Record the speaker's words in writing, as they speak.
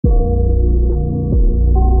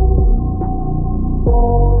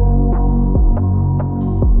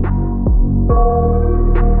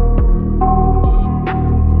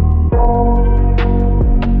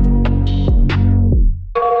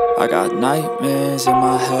nightmares in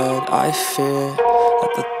my head. I fear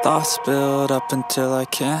that the thoughts build up until I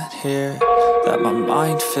can't hear, that my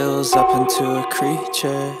mind fills up into a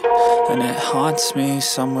creature, and it haunts me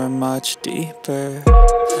somewhere much deeper.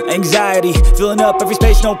 Anxiety, filling up every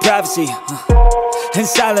space, no privacy. And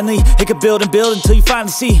silently, it could build and build until you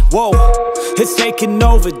finally see, whoa, it's taking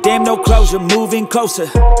over, damn, no closure, moving closer.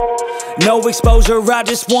 No exposure, I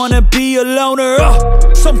just wanna be a loner.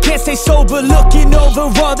 Some can't stay sober, looking over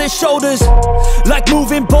all their shoulders, like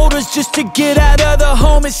moving boulders just to get out of the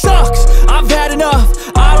home. It sucks, I've had enough,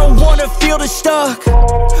 I don't wanna feel the stuck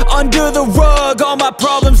under the rug, all my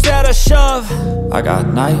problems that I shove. I got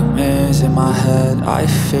nightmares in my head. I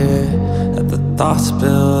fear that the thoughts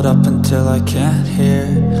build up until I can't hear,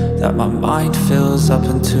 that my mind fills up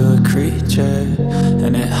into a creature,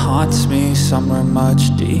 and it haunts me somewhere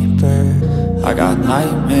much deeper. I got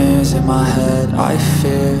nightmares in my head. I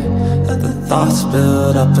fear that the thoughts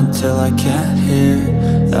build up until I can't hear,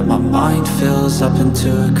 that my mind fills up into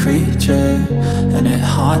a creature, and it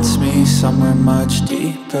haunts me somewhere much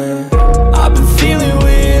deeper. I've been feeling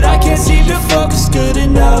weird, I can't seem to focus good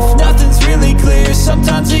enough. Nothing's really clear,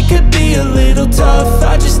 sometimes it could be a little tough.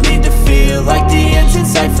 I just need to feel like the end's in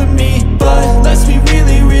sight for me, but let's be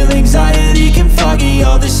really real, anxiety can foggy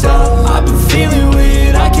all this stuff. I've been feeling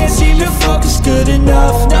weird, I can't seem to focus good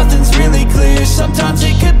enough. Nothing's really clear, sometimes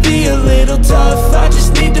it could be a little tough. I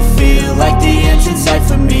just need to feel like the end's in sight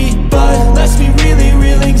for me, but let's be really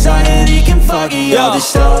real, anxiety can foggy all this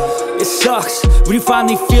stuff. It sucks when you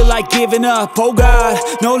finally feel like giving up. Oh God,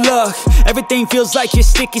 no luck, everything feels like you're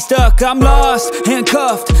sticky stuck. I'm lost,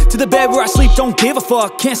 handcuffed to the bed where I sleep, don't give a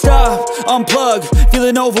fuck. Can't stop, unplug,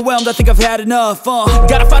 feeling overwhelmed, I think I've had enough.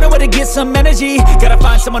 Gotta find a way to get some energy, gotta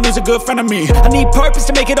find someone who's a good friend of me. I need purpose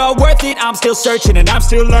to make it all worth it, I'm still searching and I'm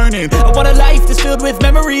still learning. I want a life that's filled with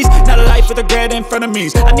memories, not a life with regret in front of me.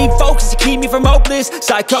 I need focus to keep me from hopeless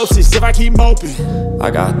psychosis if I keep moping. I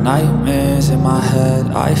got nightmares in my head.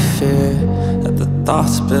 I fear that the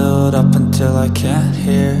thoughts build up until I can't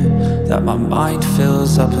hear, that my mind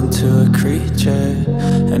fills up into a creature,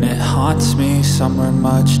 and it haunts me somewhere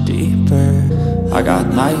much deeper. I got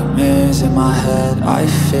nightmares in my head. I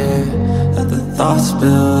fear that the thoughts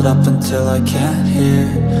build up until I can't hear,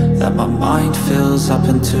 that my mind fills up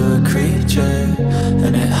into a creature,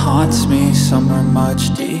 and it haunts me somewhere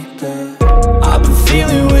much deeper. I've been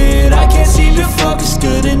feeling weird, I can't seem to focus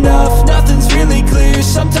good enough. Nothing's really clear,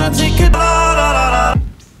 sometimes it could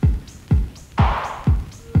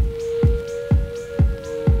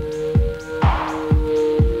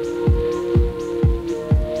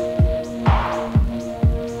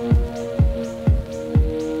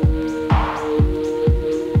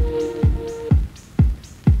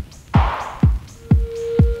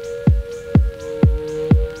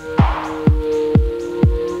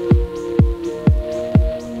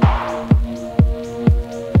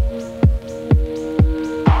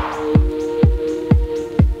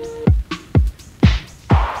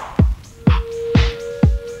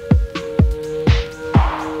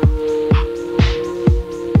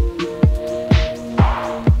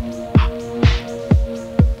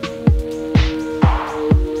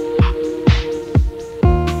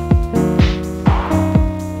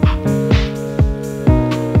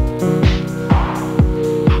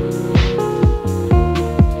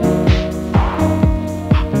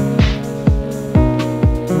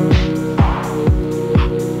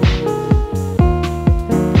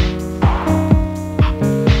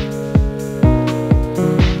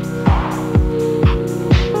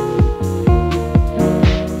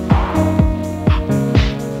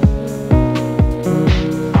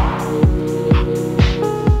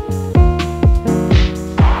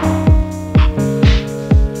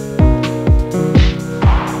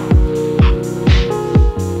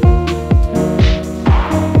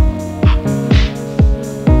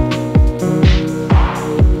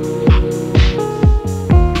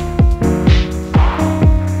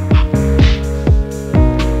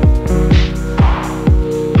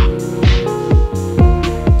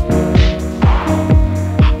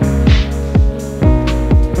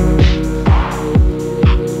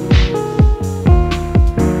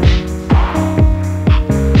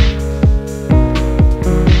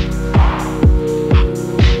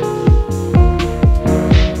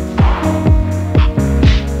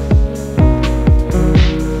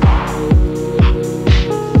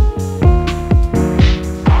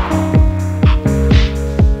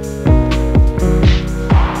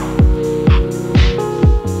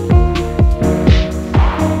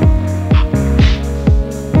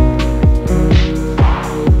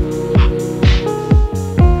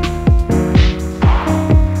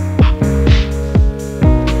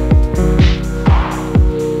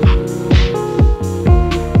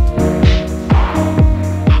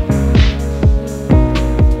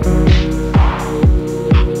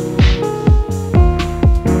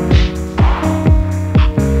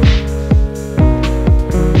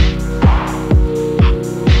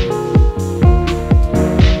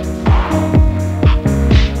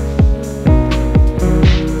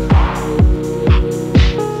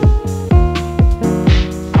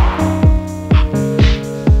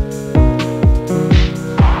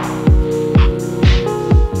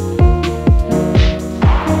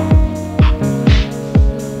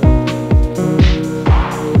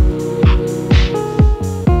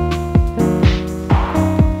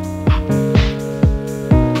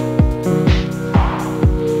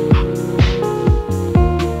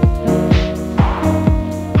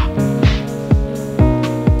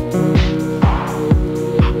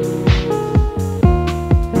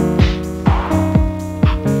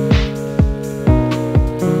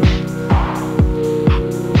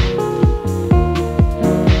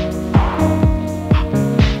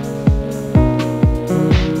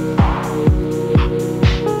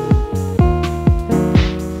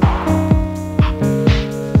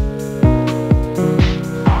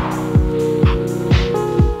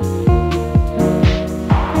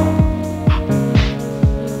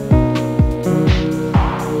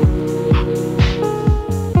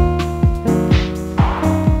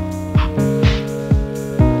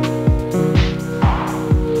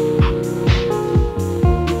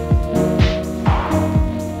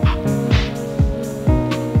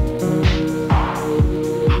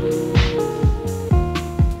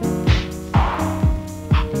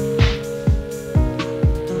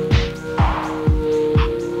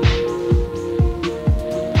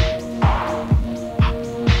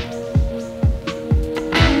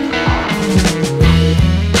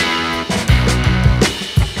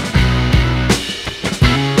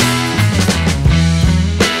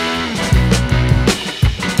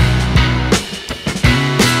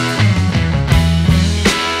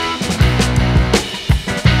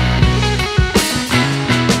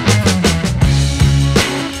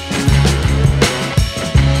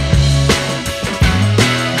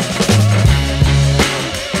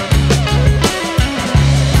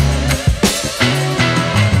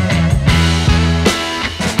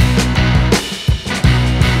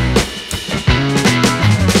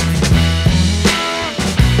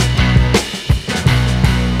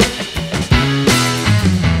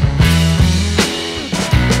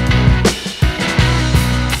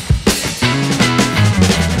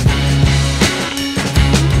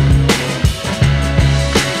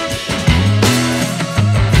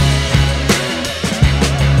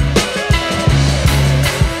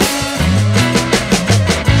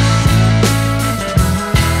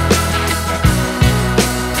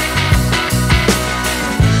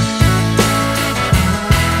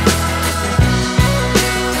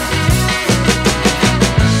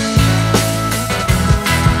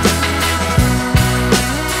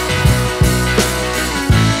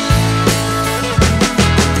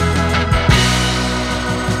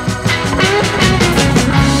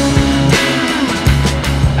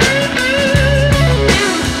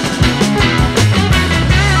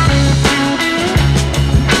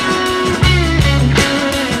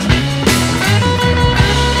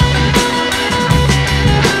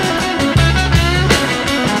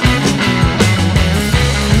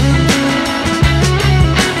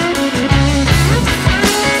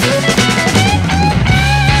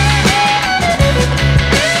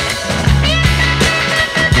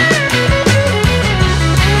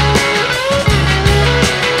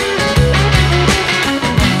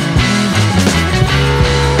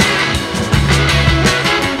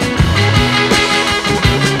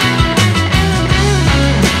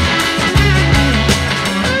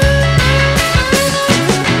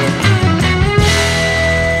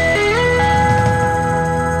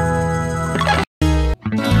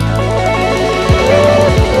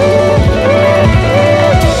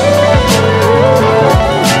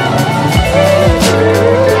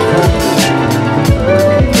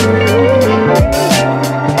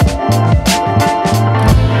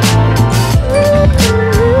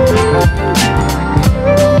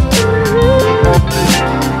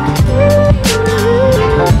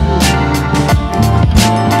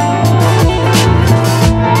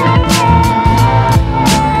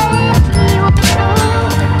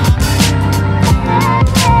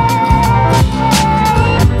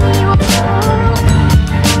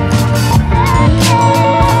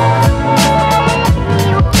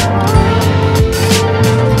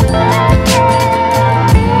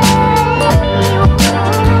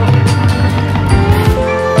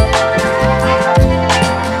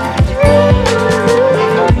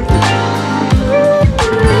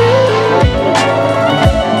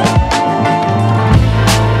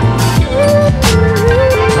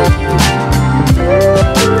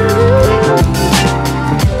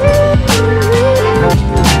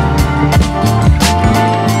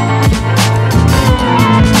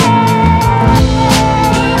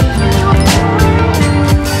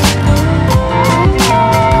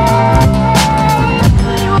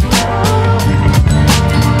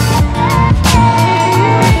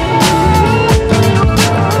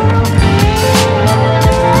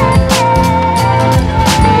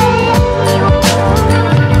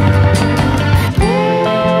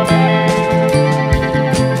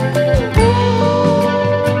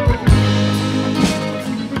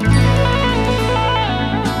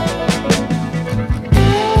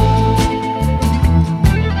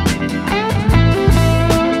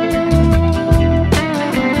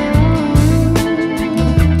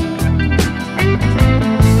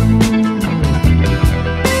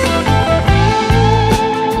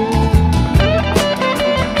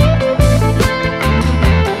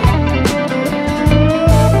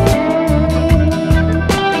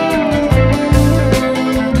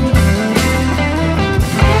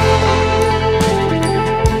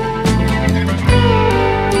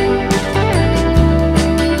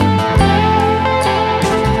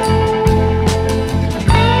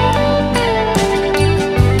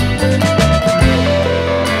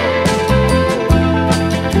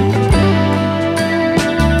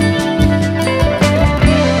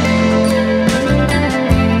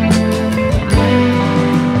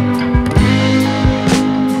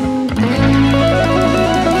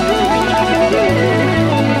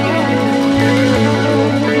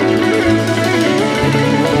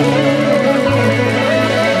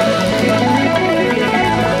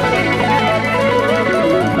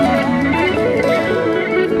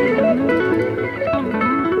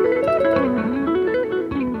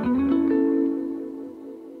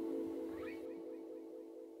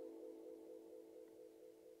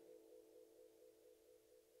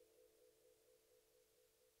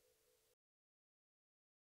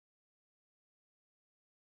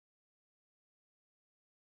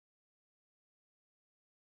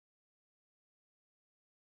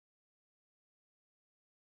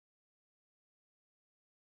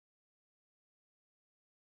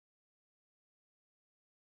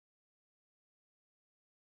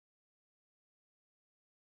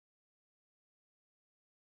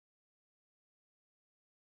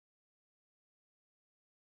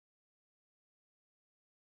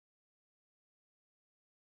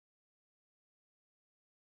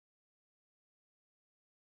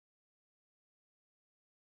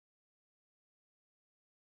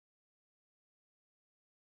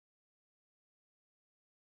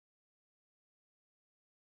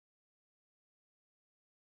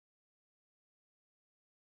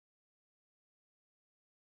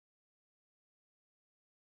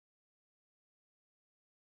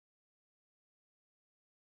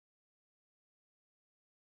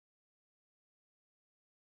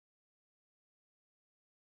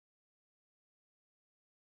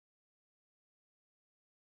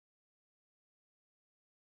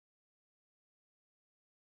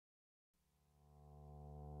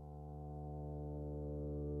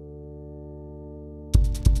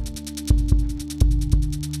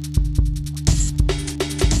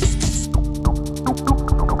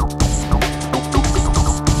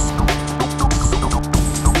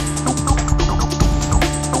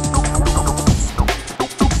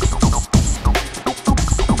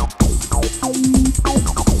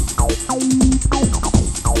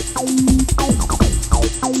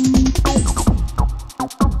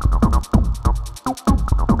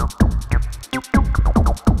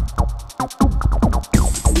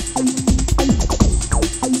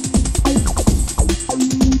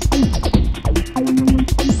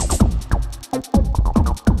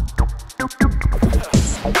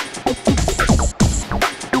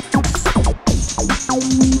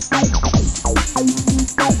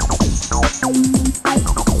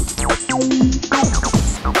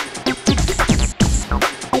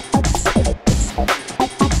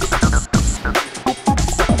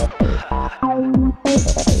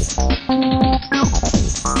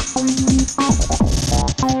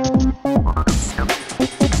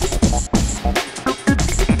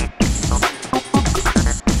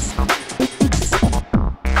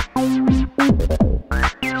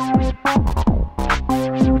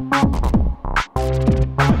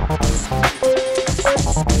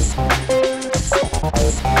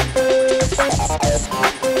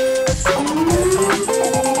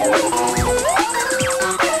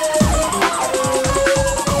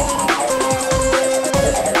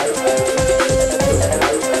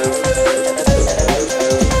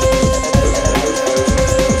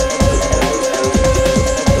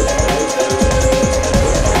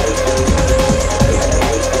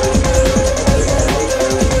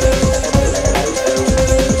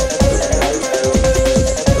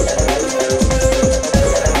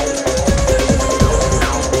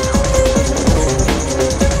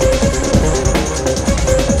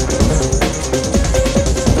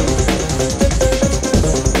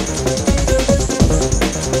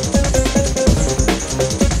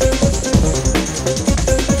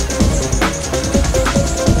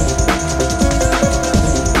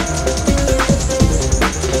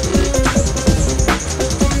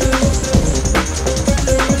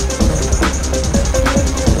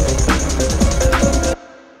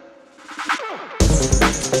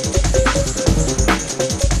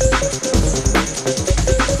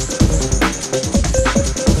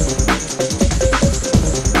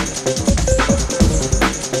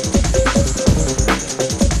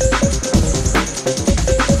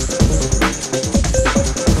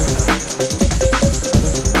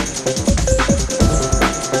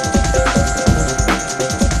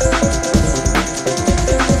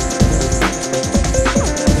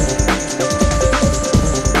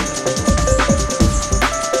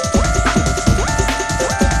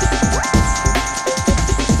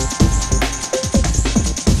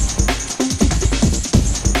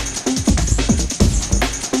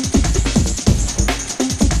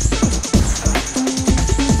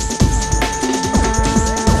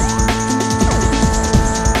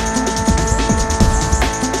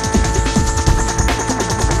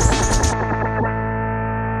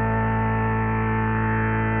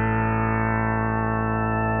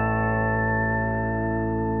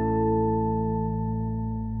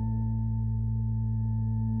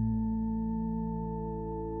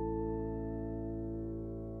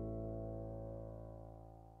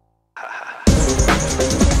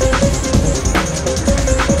true.